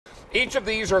Each of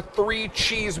these are 3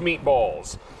 cheese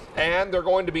meatballs, and they're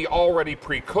going to be already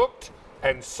pre-cooked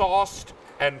and sauced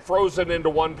and frozen into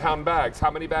 1-pound bags.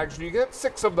 How many bags do you get?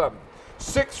 6 of them.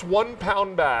 6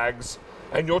 1-pound bags,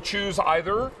 and you'll choose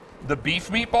either the beef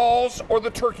meatballs or the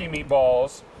turkey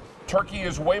meatballs. Turkey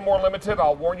is way more limited.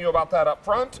 I'll warn you about that up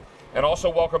front. And also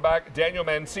welcome back Daniel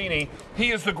Mancini.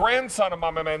 He is the grandson of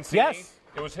Mama Mancini. Yes.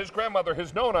 It was his grandmother,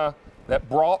 his Nona, that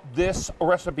brought this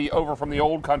recipe over from the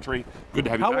old country. Good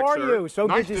to have you back, How are sir. you? So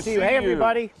nice good to see you. Hey,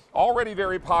 everybody. Already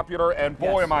very popular, and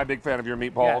boy, Yes. am I a big fan of your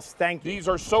meatballs. Yes, thank you. These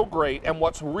are so great, and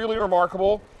what's really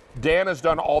remarkable, Dan has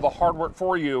done all the hard work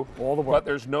for you. All the work. But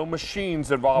there's no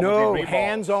machines involved No, with these meatballs.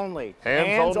 hands only.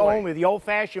 Hands only. only, the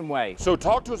old-fashioned way. So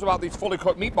talk to us about these fully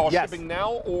cooked meatballs. Yes. Shipping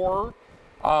now or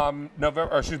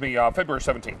February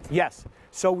 17th. Yes.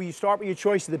 So we start with your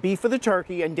choice of the beef or the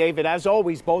turkey. And David, as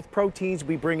always, both proteins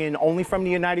we bring in only from the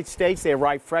United States. They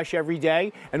arrive fresh every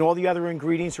day, and all the other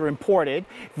ingredients are imported.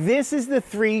 This is the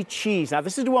 3 cheese. Now,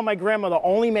 this is the one my grandmother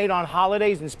only made on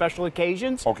holidays and special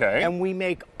occasions. Okay. And we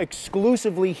make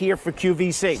exclusively here for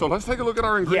QVC. So let's take a look at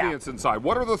our ingredients inside.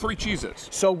 What are the 3 cheeses?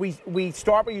 So we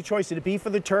start with your choice of the beef or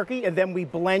the turkey, and then we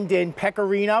blend in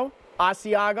pecorino,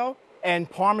 Asiago, and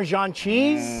Parmesan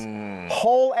cheese,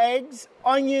 whole eggs,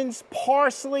 onions,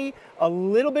 parsley, a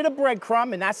little bit of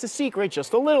breadcrumb, and that's the secret,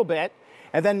 just a little bit.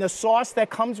 And then the sauce that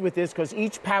comes with this, because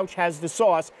each pouch has the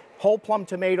sauce, whole plum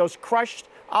tomatoes, crushed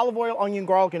olive oil, onion,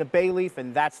 garlic, and a bay leaf,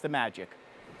 and that's the magic.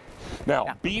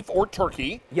 Now, beef or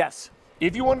turkey. Yes.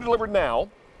 If you want it delivered now,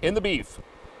 in the beef,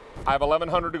 I have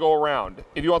 1,100 to go around.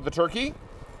 If you want the turkey,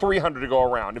 300 to go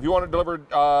around. If you want it delivered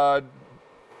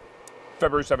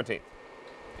February 17th.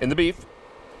 In the beef,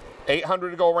 800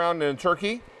 to go around. In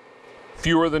turkey,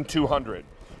 fewer than 200.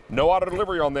 No auto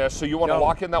delivery on this, so you want to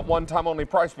lock in that one-time only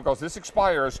price because this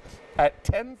expires at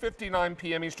 10:59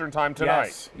 p.m. Eastern Time tonight.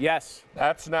 Yes. Yes.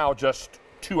 That's now just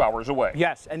 2 hours away.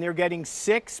 Yes, and they're getting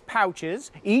 6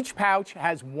 pouches. Each pouch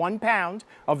has 1 pound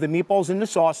of the meatballs in the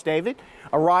sauce, David.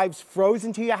 Arrives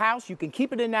frozen to your house. You can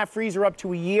keep it in that freezer up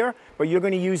to a year, but you're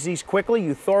going to use these quickly.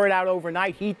 You thaw it out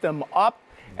overnight, heat them up,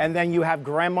 and then you have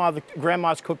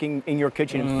grandma's cooking in your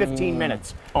kitchen in 15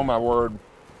 minutes. Oh, my word.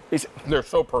 They're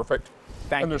so perfect.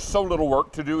 Thank and there's so little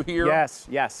work to do here. Yes,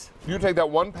 yes. You take that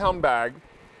 1-pound bag,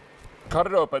 cut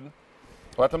it open,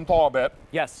 let them thaw a bit.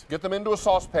 Yes. Get them into a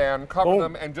saucepan, cover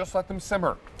them, and just let them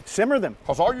simmer. Simmer them.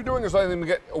 Because all you're doing is letting them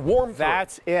get warm through.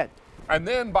 That's it. And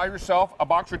then buy yourself a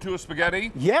box or 2 of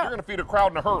spaghetti. Yeah. You're going to feed a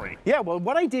crowd in a hurry. Yeah, well,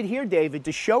 what I did here, David,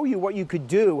 to show you what you could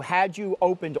do had you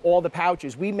opened all the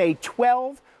pouches, we made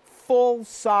 12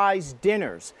 full-size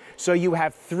dinners. So you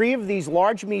have 3 of these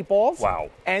large meatballs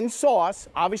and sauce.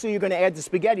 Obviously, you're going to add the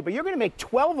spaghetti, but you're going to make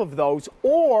 12 of those.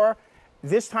 Or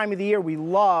this time of the year, we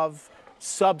love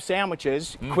sub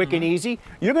sandwiches, quick and easy.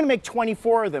 You're going to make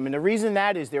 24 of them. And the reason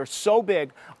that is they're so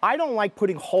big. I don't like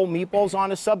putting whole meatballs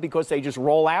on a sub because they just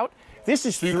roll out. This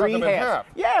is 3 halves. Half.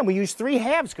 Yeah, and we use 3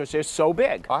 halves because they're so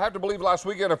big. I have to believe last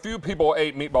weekend a few people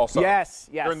ate meatball subs. Yes.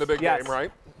 During the big game,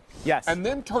 right? Yes. And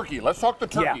then turkey. Let's talk the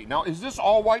turkey. Yeah. Now, is this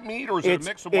all white meat or is it a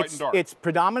mix of white and dark? It's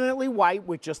predominantly white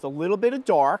with just a little bit of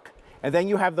dark. And then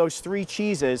you have those 3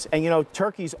 cheeses. And, you know,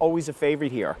 turkey's always a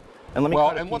favorite here. And let me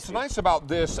cut a piece what's here. nice about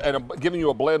this and giving you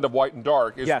a blend of white and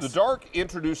dark is the dark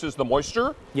introduces the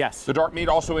moisture. Yes. The dark meat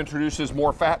also introduces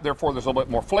more fat, therefore there's a little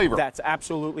bit more flavor. That's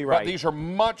absolutely right. But these are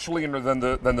much leaner than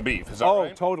the beef, is that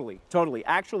right? Oh, totally, totally.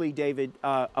 Actually, David,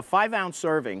 a 5-ounce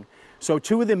serving, so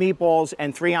 2 of the meatballs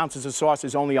and 3 ounces of sauce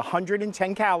is only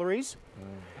 110 calories.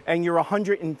 And you're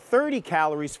 130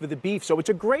 calories for the beef. So it's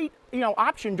a great,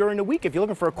 option during the week if you're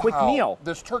looking for a quick meal.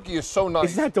 This turkey is so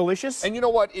nice. Isn't that delicious? And you know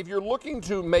what? If you're looking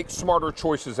to make smarter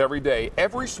choices every day,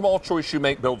 every small choice you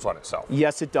make builds on itself.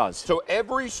 Yes, it does. So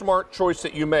every smart choice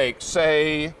that you make,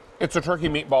 say it's a turkey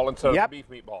meatball instead of a beef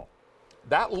meatball.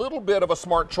 That little bit of a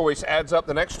smart choice adds up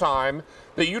the next time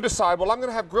that you decide, well, I'm going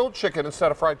to have grilled chicken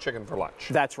instead of fried chicken for lunch.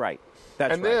 That's right.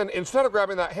 And then instead of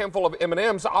grabbing that handful of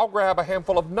M&Ms, I'll grab a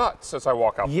handful of nuts as I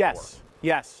walk out the door.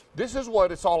 Yes. This is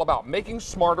what it's all about, making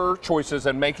smarter choices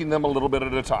and making them a little bit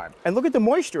at a time. And look at the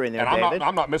moisture in there, David.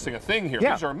 I'm not missing a thing here.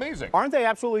 Yeah. These are amazing. Aren't they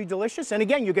absolutely delicious? And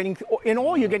again, you're getting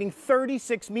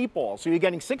 36 meatballs. So you're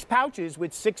getting 6 pouches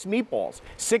with 6 meatballs,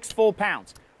 6 full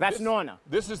pounds. That's Nonna.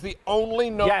 This is the only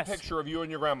known picture of you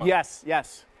and your grandma.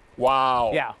 Yes.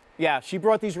 Wow. Yeah. She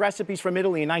brought these recipes from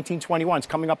Italy in 1921. It's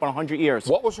coming up on 100 years.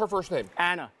 What was her first name?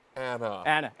 Anna.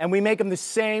 Anna. And we make them the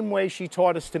same way she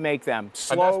taught us to make them.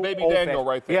 Slow, and that's baby Daniel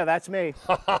right there. Yeah, that's me.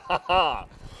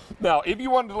 Now, if you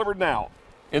want it delivered now,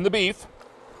 in the beef,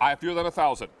 I have fewer than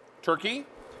 1,000. Turkey,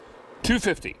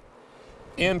 $250.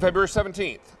 In February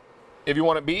 17th, if you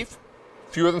want it beef,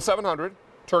 fewer than 700.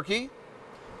 Turkey,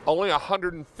 Only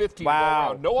 150 Wow.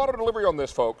 around. No auto delivery on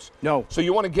this, folks. No. So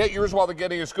you want to get yours while the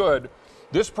getting is good.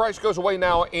 This price goes away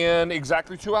now in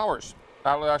exactly 2 hours.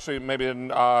 Actually, maybe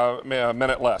in a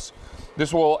minute less.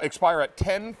 This will expire at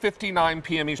 10:59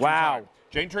 p.m. Eastern Time.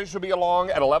 Jane Trace will be along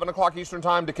at 11 o'clock Eastern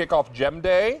Time to kick off Gem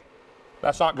Day.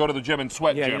 That's not go to the gym and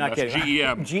sweat gym. That's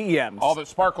GEM. GEMs. All that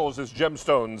sparkles is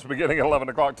gemstones beginning at 11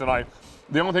 o'clock tonight.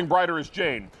 The only thing brighter is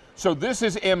Jane. So this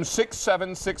is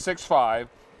M67665,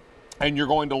 and you're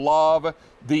going to love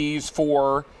these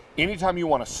for anytime you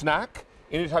want a snack,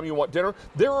 anytime you want dinner.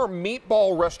 There are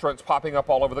meatball restaurants popping up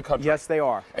all over the country. Yes, they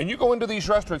are. And you go into these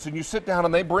restaurants and you sit down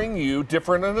and they bring you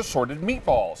different and assorted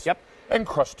meatballs. Yep. And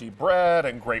crusty bread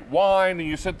and great wine, and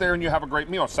you sit there and you have a great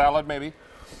meal, salad maybe.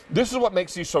 This is what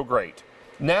makes these so great.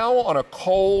 Now on a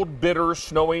cold, bitter,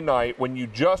 snowy night when you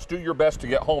just do your best to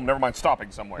get home, never mind stopping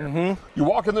somewhere, you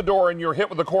walk in the door and you're hit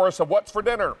with the chorus of what's for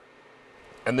dinner?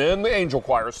 And then the angel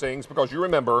choir sings because you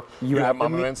remember you have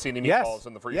Mama Mancini meatballs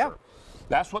in the freezer. Yeah.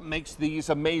 That's what makes these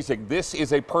amazing. This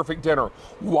is a perfect dinner.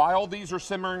 While these are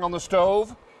simmering on the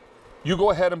stove, you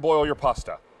go ahead and boil your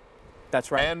pasta. That's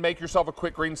right. And make yourself a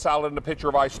quick green salad and a pitcher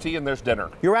of iced tea, and there's dinner.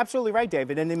 You're absolutely right,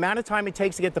 David. And the amount of time it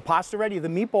takes to get the pasta ready, the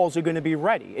meatballs are going to be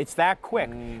ready. It's that quick.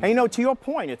 And you know, to your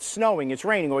point, it's snowing, it's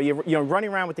raining, or you're running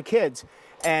around with the kids,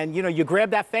 and you know, you grab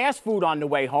that fast food on the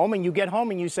way home, and you get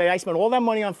home and you say, I spent all that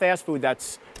money on fast food.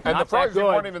 That's and not the fries that good.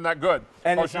 weren't even that good.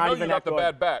 And Oh, it's you not know even you got that the good.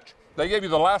 bad batch. They gave you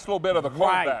the last little bit of the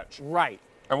cold batch. Right.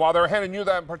 And while they're handing you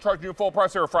that and charging you full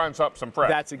price, they were frying up some fresh.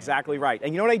 That's exactly right.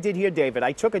 And you know what I did here, David?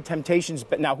 I took a Temptations.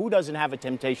 Now, who doesn't have a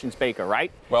Temptations baker,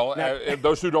 right? Well, now,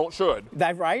 those who don't should.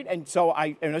 That's right. And so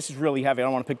and this is really heavy. I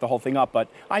don't want to pick the whole thing up, but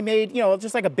I made, you know,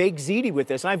 just like a baked ziti with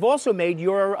this. And I've also made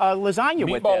your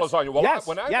lasagna with this. Meatball lasagna. Well, yes,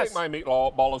 when I make my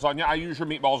meatball lasagna, I use your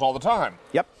meatballs all the time.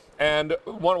 Yep. And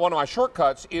one of my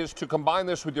shortcuts is to combine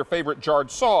this with your favorite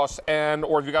jarred sauce,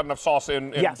 or if you got enough sauce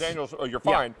in Daniel's, you're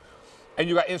fine. Yeah. And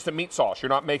you got instant meat sauce. You're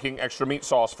not making extra meat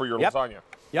sauce for your lasagna.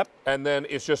 Yep. And then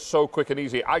it's just so quick and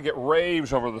easy. I get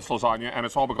raves over this lasagna, and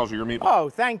it's all because of your meatballs. Oh,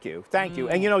 thank you. Thank you.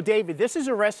 And you know, David, this is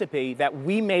a recipe that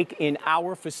we make in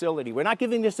our facility. We're not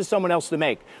giving this to someone else to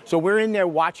make. So we're in there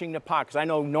watching the pot, because I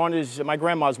know my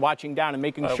grandma's watching down and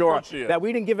making sure that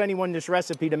we didn't give anyone this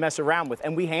recipe to mess around with.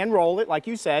 And we hand roll it, like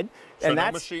you said. So and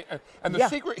the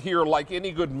secret here, like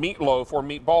any good meatloaf or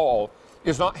meatball,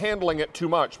 is not handling it too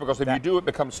much, because if you do, it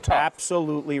becomes tough.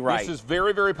 Absolutely right. This is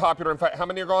very, very popular. In fact, how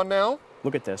many are gone now?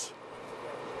 Look at this.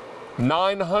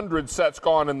 900 sets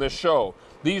gone in this show.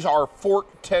 These are fork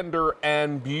tender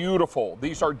and beautiful.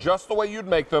 These are just the way you'd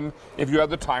make them if you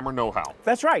had the time or know-how.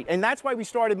 That's right. And that's why we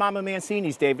started Mama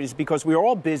Mancini's, David, is because we are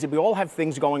all busy. We all have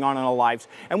things going on in our lives.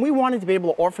 And we wanted to be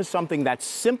able to offer something that's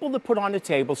simple to put on the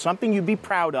table, something you'd be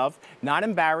proud of, not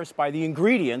embarrassed by the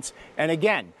ingredients. And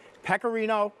again,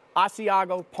 pecorino,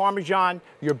 Asiago, Parmesan,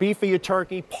 your beef or your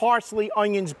turkey, parsley,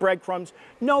 onions, breadcrumbs,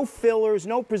 no fillers,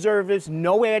 no preservatives,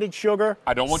 no added sugar.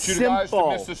 I don't want you guys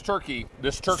to miss this turkey.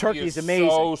 This turkey is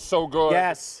amazing. So good.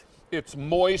 Yes. It's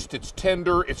moist, it's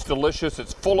tender, it's delicious,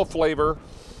 it's full of flavor,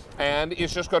 and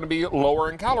it's just going to be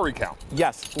lower in calorie count.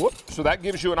 Yes. Whoop. So that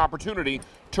gives you an opportunity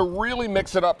to really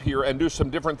mix it up here and do some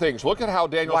different things. Look at how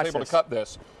Daniel's able to cut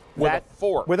this with a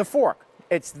fork. With a fork.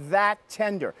 It's that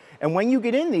tender. And when you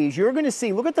get in these, you're going to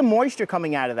see, look at the moisture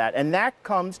coming out of that. And that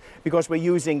comes because we're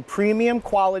using premium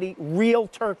quality real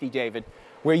turkey, David.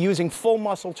 We're using full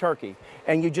muscle turkey.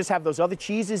 And you just have those other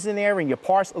cheeses in there and your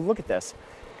parsley. Look at this.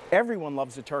 Everyone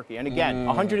loves the turkey. And again,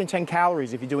 110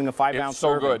 calories if you're doing a 5-ounce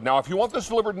serving. It's so good. Now, if you want this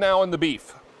delivered now in the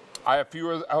beef, I have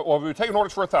fewer, we're taking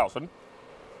orders for 1,000.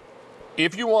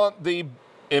 If you want the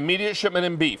immediate shipment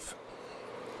in beef,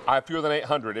 I have fewer than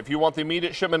 800. If you want the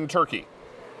immediate shipment in turkey,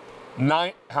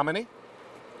 how many?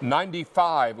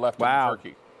 95 left in the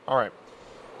turkey. All right.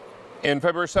 In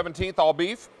February 17th, all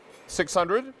beef,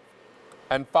 600,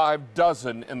 and 5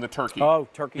 dozen in the turkey. Oh,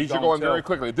 turkey's These are going very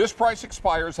quickly. This price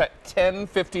expires at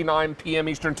 10:59 p.m.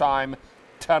 Eastern Time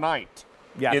tonight.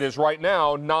 Yes. It is right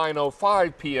now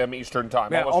 9:05 p.m. Eastern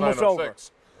Time. Yeah, almost over.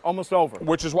 9:06. Almost over.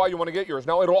 Which is why you want to get yours.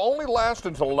 Now, it'll only last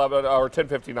until 11 or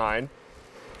 10:59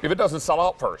 if it doesn't sell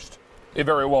out first. It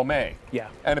very well may. Yeah.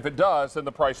 And if it does, then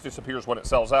the price disappears when it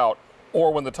sells out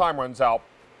or when the time runs out,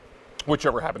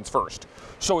 whichever happens first.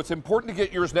 So it's important to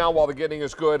get yours now while the getting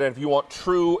is good. And if you want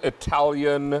true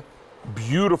Italian,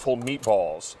 beautiful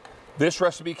meatballs, This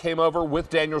recipe came over with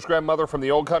Daniel's grandmother from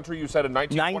the old country, you said in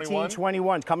 1921?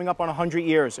 1921, it's coming up on 100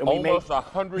 years. And almost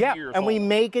 100 years and old. we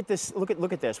make it this, look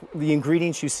at this, the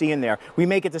ingredients you see in there. We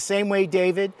make it the same way,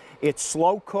 David. It's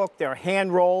slow cooked, they're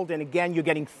hand rolled, and again, you're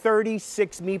getting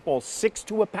 36 meatballs, 6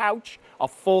 to a pouch, a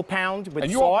full pound with sauce.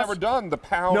 And you all never done the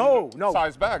pound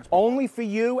size bags. Only for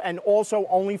you, and also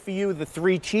only for you, the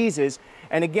 3 cheeses.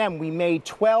 And again, we made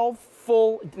 12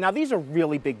 full. Now these are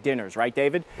really big dinners, right,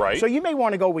 David? Right. So you may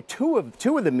want to go with two of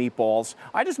the meatballs.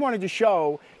 I just wanted to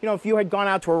show, if you had gone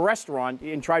out to a restaurant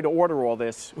and tried to order all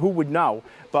this, who would know?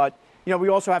 But we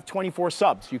also have 24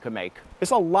 subs you can make.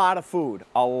 It's a lot of food,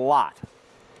 a lot.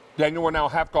 Daniel, we're now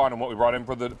half gone on what we brought in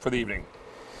for the evening.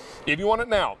 If you want it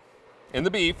now, in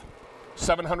the beef,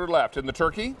 700 left. In the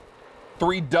turkey,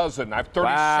 3 dozen. I have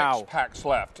 36 packs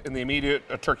left in the immediate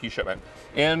turkey shipment.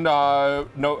 And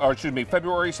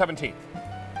February 17th.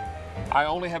 I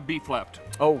only have beef left.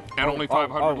 Only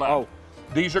 500 left.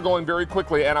 These are going very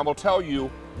quickly, and I will tell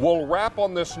you, we'll wrap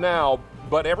on this now,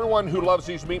 but everyone who loves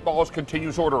these meatballs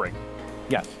continues ordering.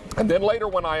 Yes. And then later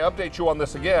when I update you on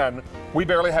this again, we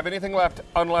barely have anything left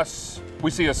unless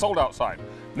we see a sold out sign.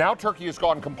 Now turkey is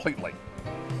gone completely.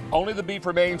 Only the beef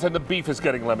remains, and the beef is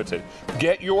getting limited.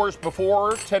 Get yours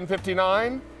before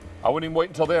 10:59. I wouldn't even wait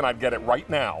until then. I'd get it right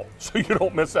now, so you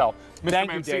don't miss out. Mr.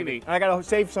 Thank Mancini. you, David. I got to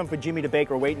save some for Jimmy the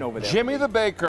Baker waiting over there. Jimmy the Baker.